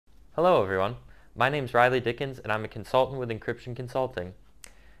Hello everyone, my name is Riley Dickens and I'm a consultant with Encryption Consulting.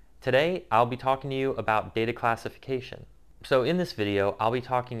 Today I'll be talking to you about data classification. So in this video I'll be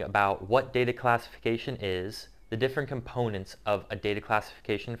talking about what data classification is, the different components of a data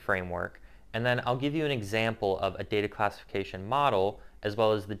classification framework, and then I'll give you an example of a data classification model as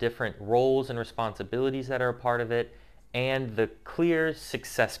well as the different roles and responsibilities that are a part of it and the clear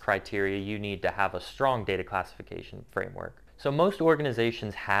success criteria you need to have a strong data classification framework. So most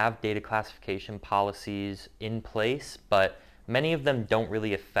organizations have data classification policies in place, but many of them don't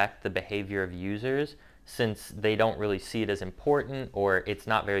really affect the behavior of users since they don't really see it as important or it's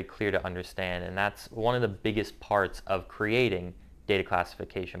not very clear to understand, and that's one of the biggest parts of creating data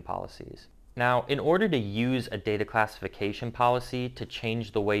classification policies. Now, in order to use a data classification policy to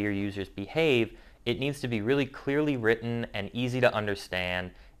change the way your users behave, it needs to be really clearly written and easy to understand,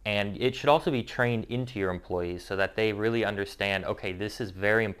 and it should also be trained into your employees so that they really understand, okay, this is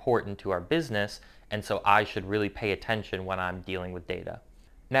very important to our business, and so I should really pay attention when I'm dealing with data.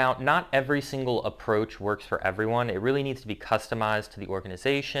 Now, not every single approach works for everyone. It really needs to be customized to the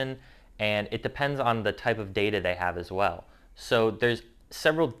organization, and it depends on the type of data they have as well. So there's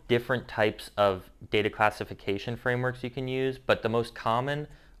several different types of data classification frameworks you can use, but the most common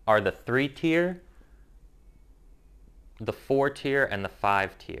are the 3-tier, the 4-tier, and the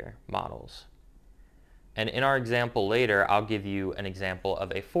 5-tier models. And in our example later, I'll give you an example of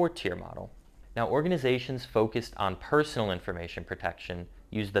a 4-tier model. Now, organizations focused on personal information protection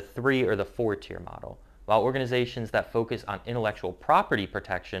use the 3 or the 4-tier model, while organizations that focus on intellectual property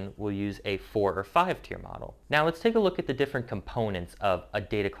protection will use a 4 or 5-tier model. Now, let's take a look at the different components of a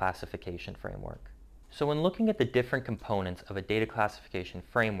data classification framework. So when looking at the different components of a data classification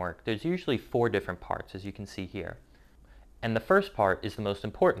framework, there's usually 4 different parts, as you can see here. And the first part is the most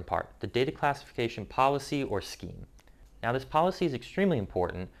important part, the data classification policy or scheme. Now, this policy is extremely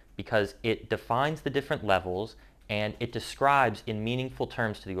important because it defines the different levels and it describes in meaningful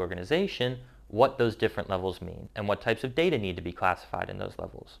terms to the organization what those different levels mean and what types of data need to be classified in those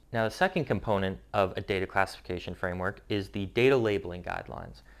levels. Now, the second component of a data classification framework is the data labeling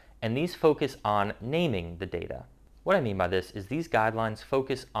guidelines, and these focus on naming the data. What I mean by this is these guidelines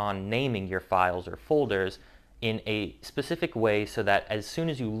focus on naming your files or folders in a specific way so that as soon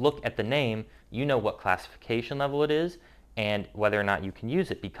as you look at the name, you know what classification level it is and whether or not you can use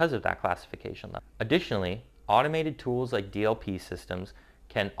it because of that classification level. Additionally, automated tools like DLP systems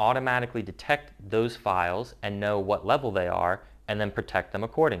can automatically detect those files and know what level they are and then protect them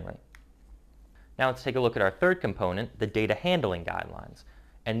accordingly. Now let's take a look at our third component, the data handling guidelines.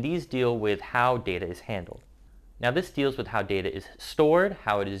 And these deal with how data is handled. Now, this deals with how data is stored,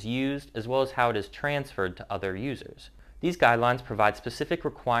 how it is used, as well as how it is transferred to other users. These guidelines provide specific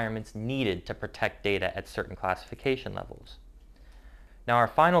requirements needed to protect data at certain classification levels. Now, our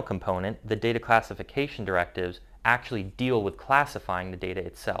final component, the data classification directives, actually deal with classifying the data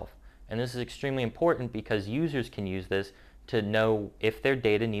itself. And this is extremely important because users can use this to know if their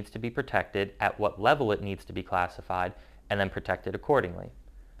data needs to be protected, at what level it needs to be classified, and then protected accordingly.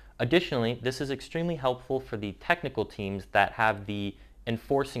 Additionally, this is extremely helpful for the technical teams that have the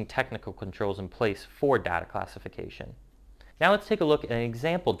enforcing technical controls in place for data classification. Now let's take a look at an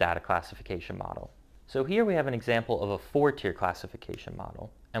example data classification model. So here we have an example of a 4-tier classification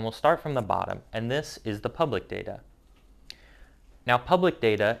model, and we'll start from the bottom, and this is the public data. Now, public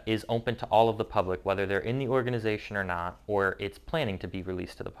data is open to all of the public, whether they're in the organization or not, or it's planning to be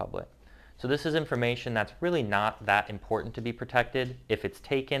released to the public. So this is information that's really not that important to be protected. If it's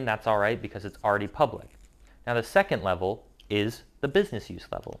taken, that's all right because it's already public. Now, the second level is the business use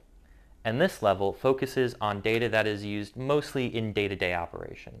level. And this level focuses on data that is used mostly in day-to-day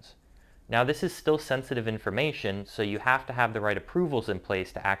operations. Now, this is still sensitive information, so you have to have the right approvals in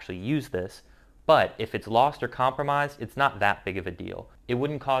place to actually use this. But if it's lost or compromised, it's not that big of a deal. It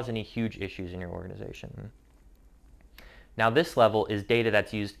wouldn't cause any huge issues in your organization. Now, this level is data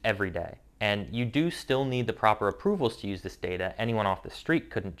that's used every day. And you do still need the proper approvals to use this data. Anyone off the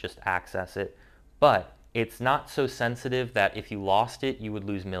street couldn't just access it, but it's not so sensitive that if you lost it, you would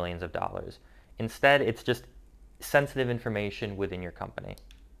lose millions of dollars. Instead, it's just sensitive information within your company.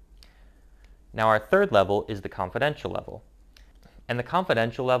 Now, our third level is the confidential level. And the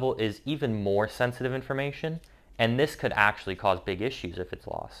confidential level is even more sensitive information, and this could actually cause big issues if it's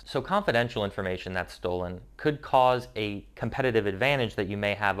lost. So confidential information that's stolen could cause a competitive advantage that you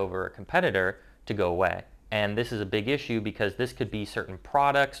may have over a competitor to go away. And this is a big issue because this could be certain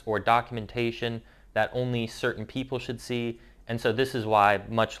products or documentation that only certain people should see. And so this is why,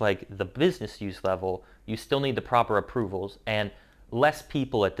 much like the business use level, you still need the proper approvals, and less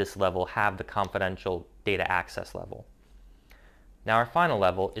people at this level have the confidential data access level. Now our final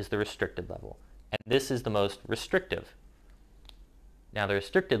level is the restricted level, and this is the most restrictive. Now the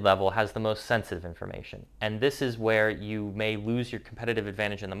restricted level has the most sensitive information, and this is where you may lose your competitive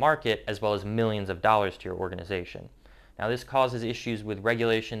advantage in the market as well as millions of dollars to your organization. Now this causes issues with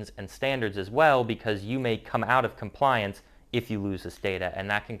regulations and standards as well, because you may come out of compliance if you lose this data, and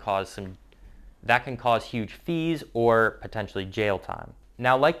that can cause huge fees or potentially jail time.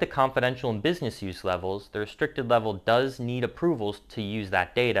 Now, like the confidential and business use levels, the restricted level does need approvals to use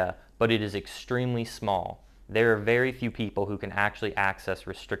that data, but it is extremely small. There are very few people who can actually access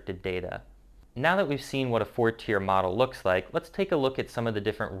restricted data. Now that we've seen what a 4-tier model looks like, let's take a look at some of the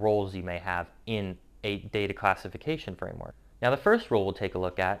different roles you may have in a data classification framework. Now, the first role we'll take a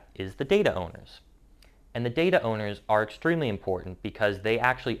look at is the data owners. And the data owners are extremely important because they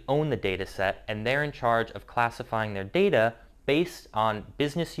actually own the data set, and they're in charge of classifying their data based on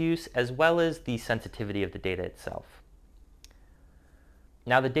business use as well as the sensitivity of the data itself.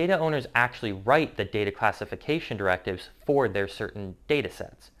 Now, the data owners actually write the data classification directives for their certain data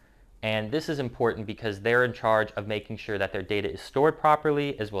sets. And this is important because they're in charge of making sure that their data is stored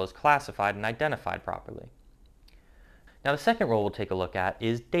properly as well as classified and identified properly. Now, the second role we'll take a look at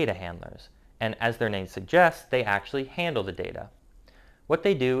is data handlers. And as their name suggests, they actually handle the data. What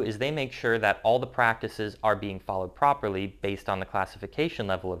they do is they make sure that all the practices are being followed properly based on the classification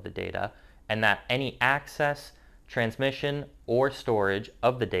level of the data, and that any access, transmission, or storage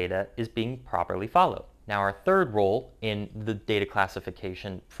of the data is being properly followed. Now, our third role in the data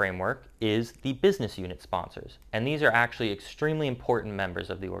classification framework is the business unit sponsors, and these are actually extremely important members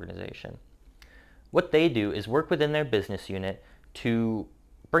of the organization. What they do is work within their business unit to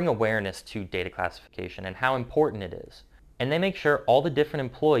bring awareness to data classification and how important it is. And they make sure all the different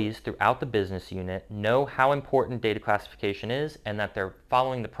employees throughout the business unit know how important data classification is and that they're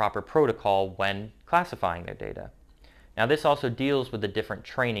following the proper protocol when classifying their data. Now, this also deals with the different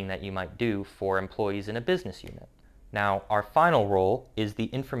training that you might do for employees in a business unit. Now, our final role is the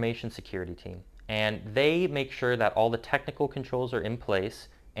information security team, and they make sure that all the technical controls are in place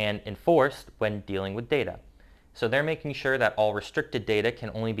and enforced when dealing with data. So they're making sure that all restricted data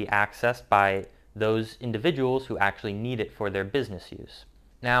can only be accessed by those individuals who actually need it for their business use.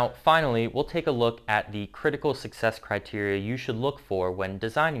 Now, finally, we'll take a look at the critical success criteria you should look for when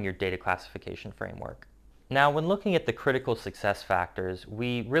designing your data classification framework. Now, when looking at the critical success factors,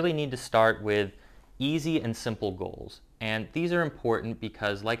 we really need to start with easy and simple goals. And these are important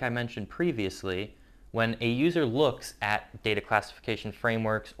because, like I mentioned previously, when a user looks at data classification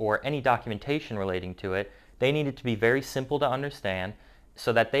frameworks or any documentation relating to it, they need it to be very simple to understand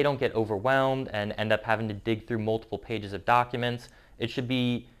so that they don't get overwhelmed and end up having to dig through multiple pages of documents. It should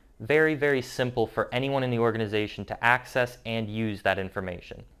be very, very simple for anyone in the organization to access and use that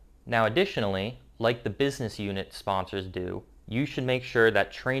information. Now, additionally, like the business unit sponsors do, you should make sure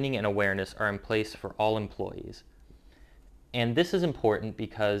that training and awareness are in place for all employees. And this is important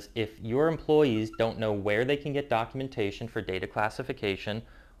because if your employees don't know where they can get documentation for data classification,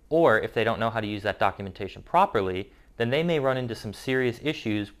 or if they don't know how to use that documentation properly, then they may run into some serious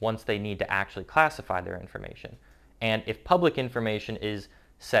issues once they need to actually classify their information. And if public information is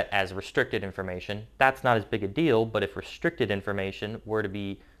set as restricted information, that's not as big a deal, but if restricted information were to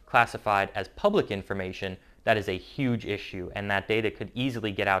be classified as public information, that is a huge issue, and that data could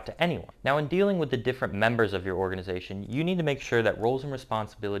easily get out to anyone. Now, in dealing with the different members of your organization, you need to make sure that roles and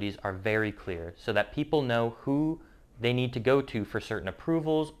responsibilities are very clear so that people know who they need to go to for certain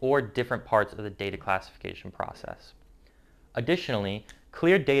approvals or different parts of the data classification process. Additionally,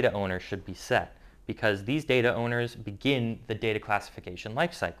 clear data owners should be set because these data owners begin the data classification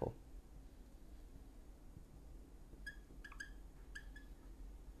lifecycle.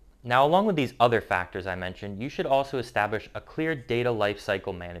 Now, along with these other factors I mentioned, you should also establish a clear data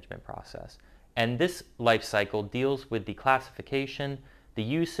lifecycle management process. And this lifecycle deals with the classification, the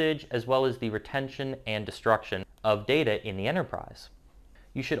usage, as well as the retention and destruction of data in the enterprise.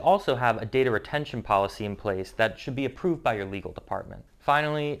 You should also have a data retention policy in place that should be approved by your legal department.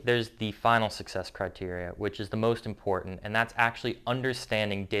 Finally, there's the final success criteria, which is the most important, and that's actually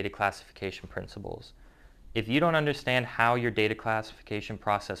understanding data classification principles. If you don't understand how your data classification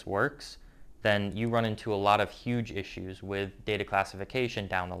process works, then you run into a lot of huge issues with data classification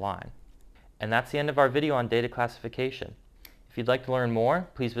down the line. And that's the end of our video on data classification. If you'd like to learn more,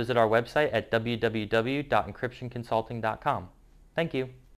 please visit our website at www.encryptionconsulting.com. Thank you.